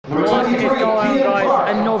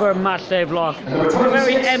another match day vlog. It's a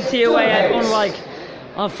very empty away, and unlike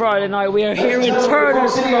on Friday night, we are here in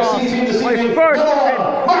Turner's Cross. My first trip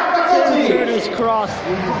to Turner's Cross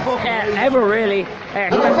ever, really.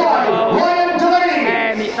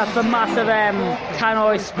 That's the massive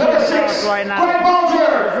tannoy cross right now.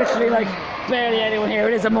 There's literally like barely anyone here.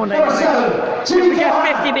 It is a Monday night. If we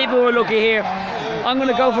get 50 people, we're lucky here. I'm going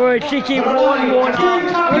to go for a cheeky 1-1. I'm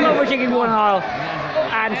going to go for a cheeky 1-0.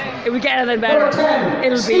 And if we get anything better,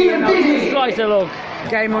 it'll be, you know, slice of luck.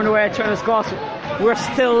 Game underway at Turner's Cross. We're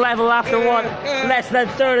still level after what? Less than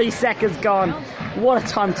 30 seconds gone. What a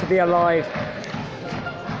time to be alive.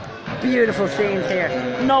 Beautiful scenes here.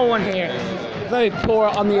 No one here. Very poor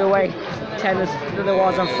on the away tennis than there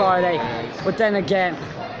was on Friday. But then again,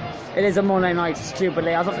 it is a Monday night,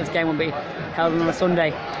 stupidly. I thought this game would be held on a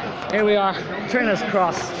Sunday. Here we are, Turner's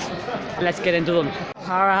Cross. Let's get into them.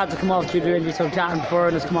 Hara had to come off due to injury, so Dan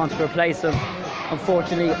Byrne has come on to replace him.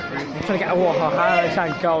 Unfortunately, we're trying to get a Hara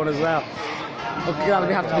tank going as well. But that'll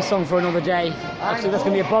have to be sung for another day. Actually, that's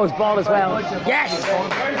going to be a Bowes ball as well. Yes!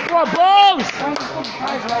 Go on, Bowes!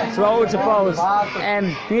 Throw to Bowes.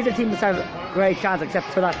 Neither team has had a great chance except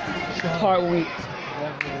for that part when we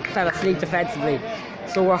fell asleep defensively.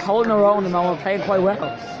 So we're holding our own and we're playing quite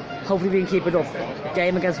well. Hopefully we can keep it up.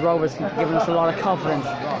 Game against Rovers has given us a lot of confidence.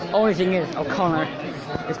 Only thing is, O'Connor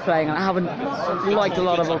is playing, and I haven't liked a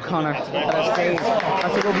lot of O'Connor that I've seen.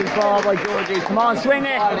 That's a lovely ball by Georgie. Come on, swing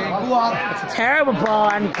it! It's a terrible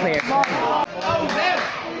ball and clear.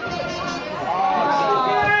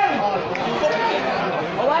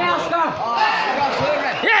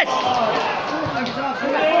 Yes!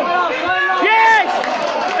 Yes!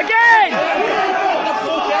 Again!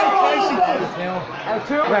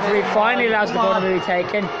 Referee finally allows the ball to be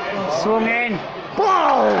taken. Swung in.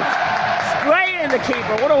 Balls! Straight in the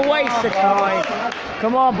keeper. What a waste of time.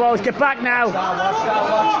 Come on, Bowes, get back now.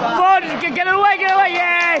 Forward, get it away, get it away.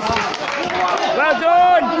 Yes! Well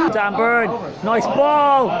done. Dan Byrne. Nice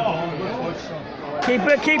ball. Keep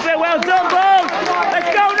it. Well done, Bowes. Let's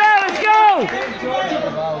go now, let's go.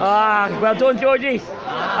 Ah, well done, Georgie.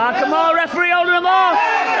 Ah, come on, referee, holding them off.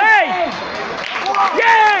 Hey!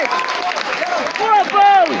 Yes! What a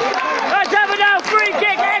Bowes! Let's have it now, free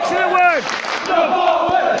kick, excellent work! The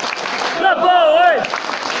Bowes!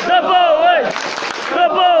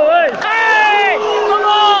 Hey! Come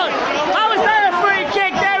on! How is that a free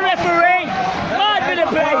kick there, referee? Mad bit of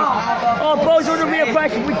play! Oh, Bowes under real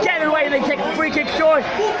pressure, we get it away and they take a free kick short,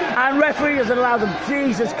 and referee doesn't allow them.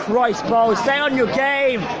 Jesus Christ, Bowes, stay on your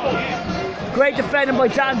game! Great defending by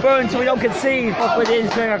Dan Byrne so we don't concede. Up with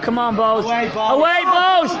his finger, come on, Bowes. Away,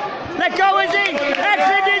 Bowes! Let go, Izzy!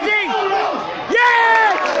 Excellent, Izzy!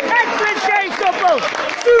 Yes! Excellent chase, Supple!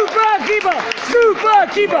 Super keeper!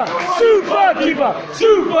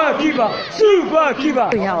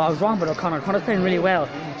 Yeah, I was wrong with O'Connor. O'Connor's playing really well.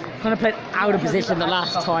 O'Connor played out of position the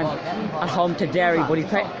last time at home to Derry, but he's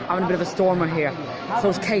having a bit of a stormer here. So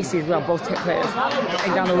is Casey as well, both players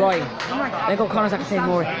playing down the right. I think O'Connor's actually playing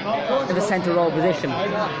more in the centre row position.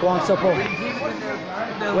 Go on, Supple.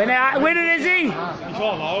 Win it, Izzy!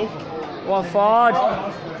 Go on, forward.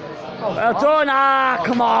 Well done,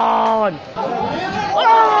 come on! Oh,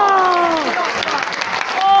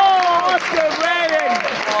 Oscar Redding!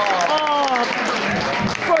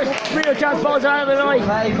 First real chance, Bowes out of the night.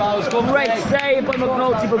 Great save by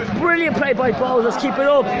McNulty, but brilliant play by Bowes. Let's keep it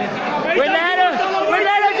up. Win the header,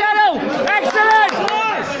 Dano! Excellent!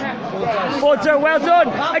 Footer, well done.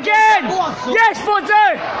 Again! Yes,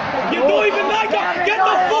 Footer! You don't even like it! Get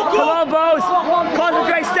the fuck up! Come on, Bowes.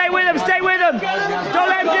 Concentrate, stay with him. Don't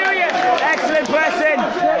let him do you. Excellent pressing.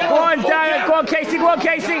 Go on, Dan. Go on, Casey.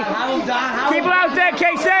 Keep him out there,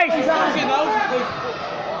 Casey.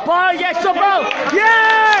 Ball, yes, Supple.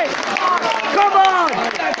 Yes! Come on!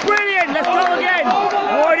 Brilliant. Let's go again.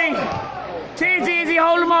 Morty. Easy,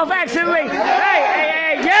 hold him off excellently.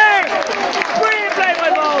 Hey, yes! Brilliant play by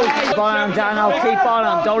Bowes. Ball on, Dano. Keep on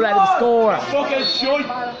him. Don't let him score.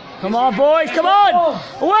 Come on, boys. Come on.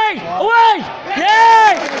 Away.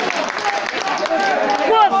 Yes!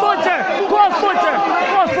 Go on, Footer.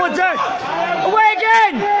 Away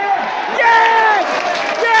again. Yes!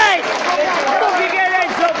 Look again,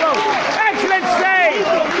 Supple. Excellent save.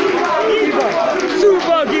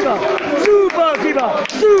 Super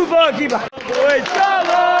keeper. Boys, come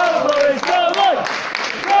on.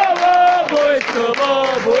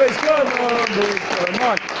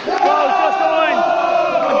 Bowes just going.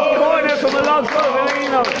 Corner from a long throw.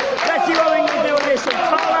 Let's see what we can do with this.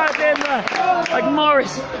 Tall out there. like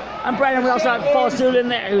Morris and Brennan. We also had Fossil in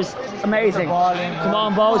there, who's amazing. Come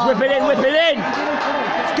on, Bowes, whip it in, whip it in.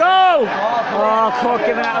 Let's go! Oh, Cook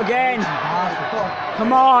giving out again.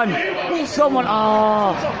 Come on, someone.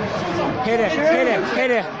 Oh, hit it, hit it,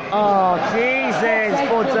 hit it. Oh, Jesus,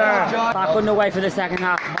 Butter. Back underway for the second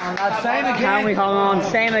half. Can we hang on?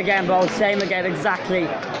 Same again, Bowes, same again, exactly.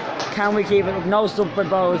 Can we keep it? No stuff by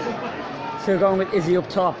Bowes. So going with Izzy up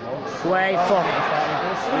top. Way fuck.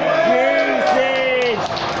 Jesus!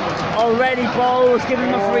 Already Bowes giving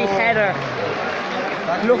him a free header.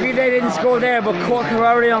 Lucky they didn't score there, but Cork are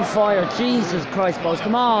already on fire. Jesus Christ, Bowes,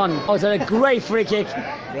 come on. Oh, it's a great free kick.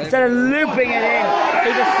 Instead of looping it in,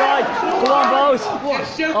 he decides. Come on, Bowes.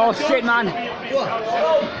 Oh shit, man.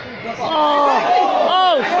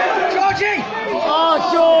 Oh! Georgie! Oh,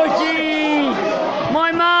 Georgie!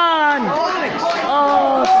 My man!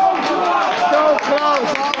 Oh, so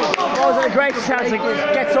close. Bowes had a great chance to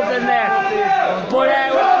get something there. But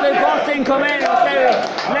the boss didn't come in. Instead,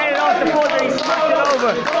 he laid it off the foot and he smashed it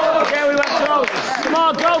over. But there we went close. Come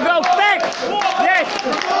on, go, go, Beck! Yes!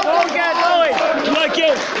 Go get it going! You like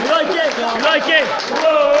it? You like it? You like it?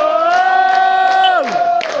 Whoa!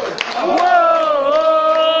 Whoa!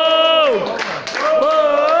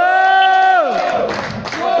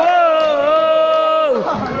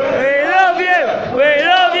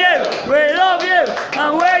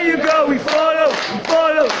 And where you go, we follow,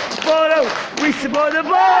 follow, follow. We support the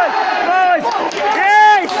boys, boys.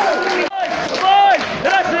 Yes! Boys!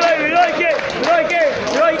 That's the way we like it, we like it,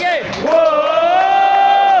 we like it.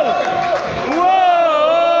 Whoa!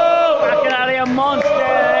 Whoa! Akinade, a monster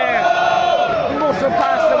there. Muscle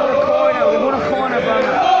past them with a corner. We won a corner from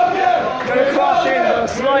him. Got a cross in, but a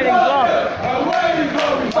sliding block.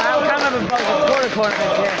 Wow, can't have a scored a corner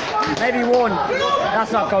this year. Maybe one.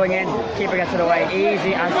 That's not going in. Keeper gets it away.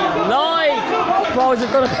 Easy as you like. Bowes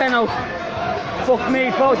have got a penalty. Fuck me,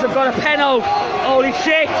 Bowes have got a penalty. Holy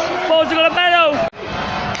shit. Bowes have got a penalty.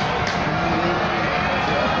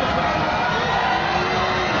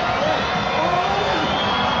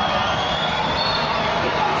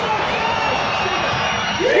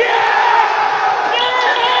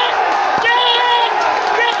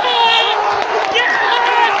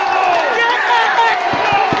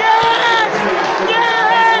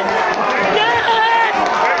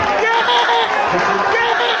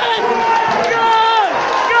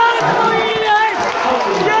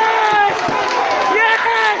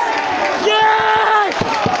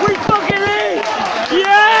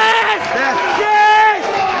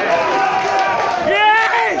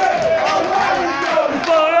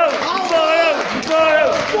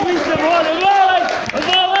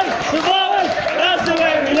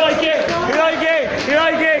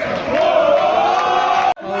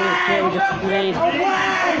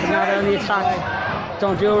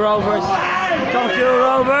 Don't do rovers. Don't do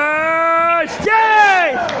rovers.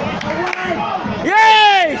 Yes!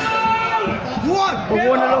 Yes! We're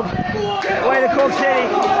 1-0 up. Way to Cork City.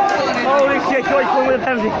 Holy shit, Joyce won with a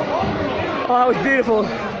penalty. Oh, that was beautiful.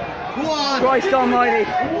 Christ almighty.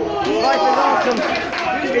 Life is awesome.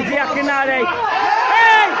 It's the Akinade.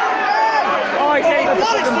 Hey! Oh, he said he got the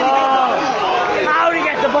fucking ball. How did he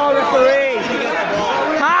get the ball, referee?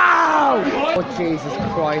 How? Oh, Jesus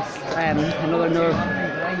Christ. Another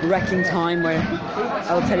nerve-wrecking time where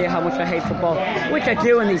I'll tell you how much I hate football, which I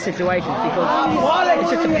do in these situations because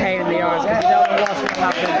it's just a pain in the arse because you don't know what's going to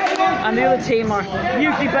happen. And the other team are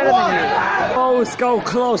usually better than you. Oh, go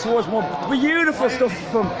close. What's more beautiful stuff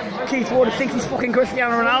from Keith Ward. I think he's fucking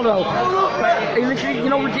Cristiano Ronaldo. But he literally, you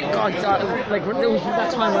know, like there was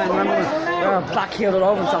that time when I remember backheeled it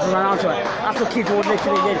over himself and ran onto it. That's what Keith Ward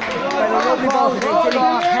literally did. But a lovely ball,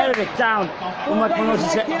 he headed it down. When my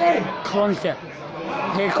promotion clunched it.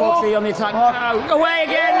 Here, Corksy on the attack. Oh, away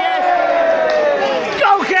again, yes!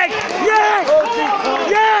 Goal kick! Yes!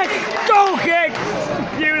 Yes! Goal kick!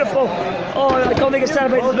 Beautiful. Oh, I don't think I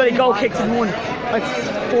celebrated as many goal kicks in like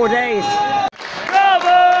 4 days. Come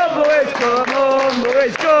on, boys, come on,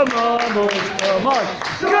 boys, come on, boys, come on.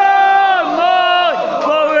 Come on,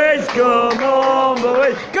 boys, come on,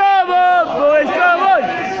 boys, come on, boys, come on.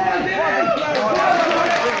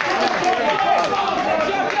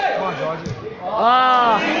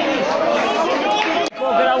 Ah!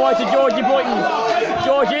 Look at that white to Georgie Button.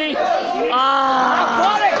 Georgie!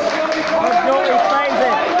 Ah! No, he plays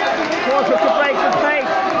it. Cork up to break the pace.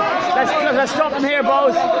 Let's stop him here,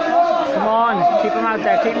 Bowes. Come on, keep him out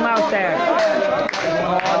there, keep him out there.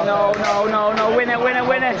 Oh, no, no, no, no. Win it, win it,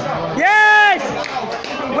 win it. Yes!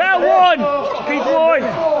 Well won! Keith Ward.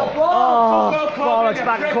 Oh, bollocks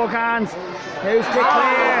back in Cork hands. Who's to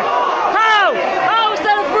clear? How? How is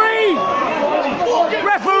that a free?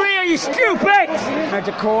 Referee, are you stupid! Now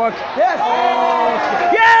to Cork. Yes!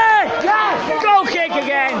 Yeah! Yes! Goal kick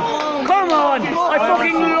again! Come on! I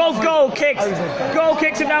fucking love goal kicks! Goal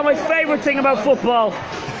kicks are now my favourite thing about football.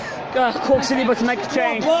 Cork City about to make a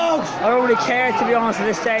change. I don't really care, to be honest, at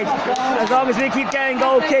this stage. As long as we keep getting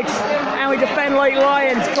goal kicks and we defend like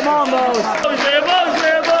lions. Come on, Bows! We're Bows!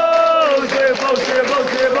 We're Bows! We're Bows! We're Bows!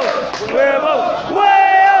 We're Bows!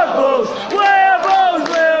 We're Bows! We're Bows!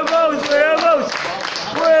 We're Bows! We're Bows! We're Bows!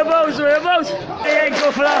 We're Bows! We're Bows! They ain't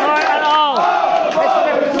go for that hard at all.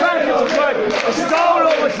 The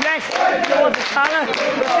solo was less than what the Tana.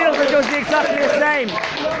 It feels like it was exactly the same.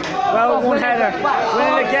 Well, one header. Win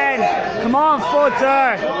it again. Come on,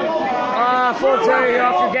 Futter. Futter, you're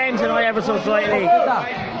off your game tonight ever so slightly.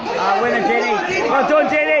 Win it, Diddy. Well done,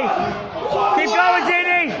 Diddy. Keep going,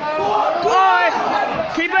 Diddy. Alright.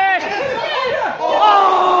 Keep it.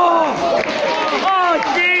 Oh! Oh,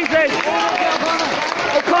 Jesus.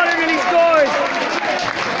 O'Connor nearly scored.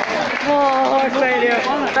 Oh, hard failure.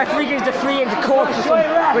 Referee gives the free into Cork for some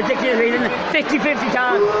ridiculous reason. 50-50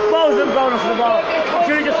 chance. Both of them going up for the ball.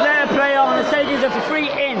 Should have just let it play on. Instead he gives the free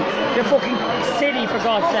in the fucking City, for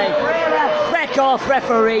God's sake. Back off,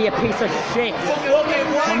 referee, you piece of shit.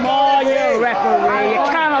 Come on, you referee. You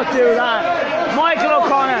cannot do that. Michael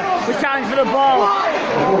O'Connor was challenged for the ball.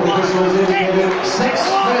 6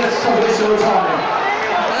 minutes to whistle time.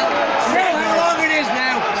 6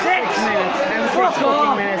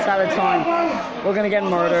 fucking minutes at a time. We're gonna get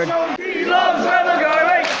murdered. He loves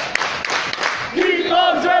Rebergary! He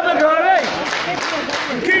loves Rebergary!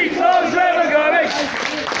 He loves Rebergary!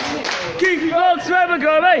 He loves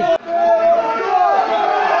Rebergary!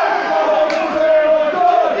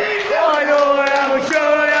 I know I am a sure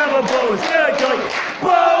I am a bow, still I die.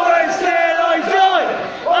 Bow and still I die!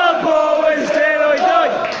 A bow and still I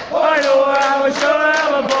die! I know I am a sure I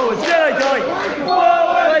am a bow, still I die!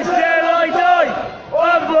 Bow and still I die!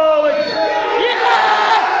 One ball! Yeah!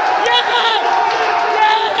 Yeah! Yeah!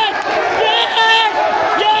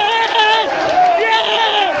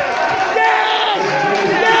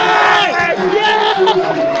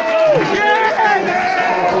 Yeah!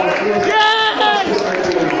 Yeah!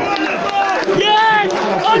 Yes!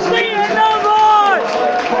 Unbeaten no more!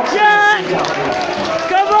 Yes!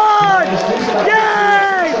 Come on!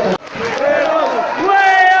 Yes!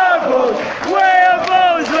 Way above! Way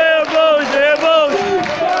above! Way above! Way above!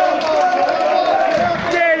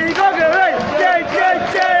 Daddy Cocker, right? Daddy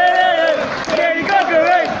Cocker,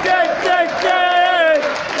 right? Yes! Yes!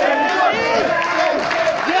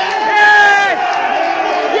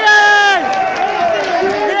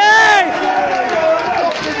 Yes!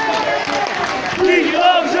 He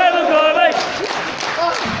loves Rebergary!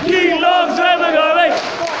 He loves Rebergary!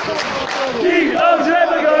 He loves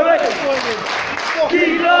Rebergary!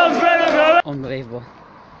 He loves Rebergary! Unbelievable.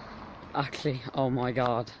 Actually, oh my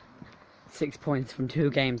god. 6 points from 2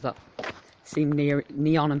 games that seemed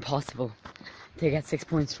neon impossible to get 6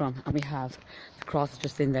 points from, and we have. The cross is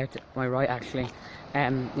just in there to my right, actually.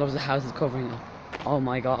 Lots of the houses covering it. Oh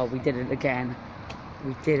my god, we did it again.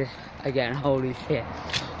 We did it again, holy shit.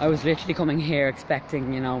 I was literally coming here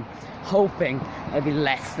expecting, you know, hoping it'd be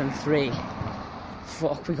less than 3.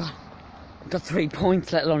 Fuck, we got 3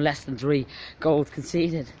 points, let alone less than 3 goals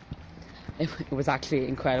conceded. It was actually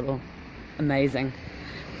incredible, amazing.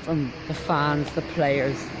 From the fans, the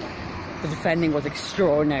players, the defending was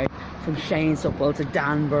extraordinary. From Shane Supple to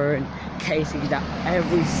Dan Byrne, Casey, that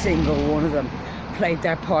every single one of them played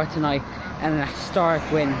their part tonight, and an historic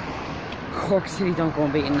win. Cork City don't go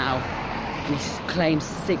unbeaten now. We claimed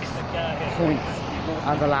 6 points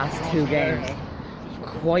out of the last 2 games.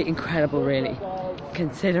 Quite incredible, really,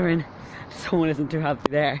 considering someone isn't too happy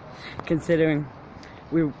there. Considering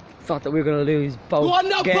we thought that we were going to lose both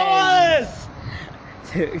games.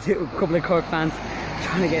 To a couple of Cork fans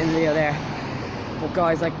trying to get in the deal there. But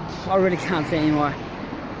guys, like, I really can't say anymore.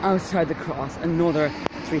 Outside the cross, another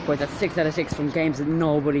 3 points. That's 6 out of 6 from games that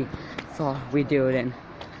nobody thought we'd do it in.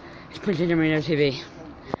 It's printed in Marino TV,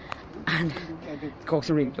 and Cork's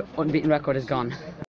unbeaten record is gone.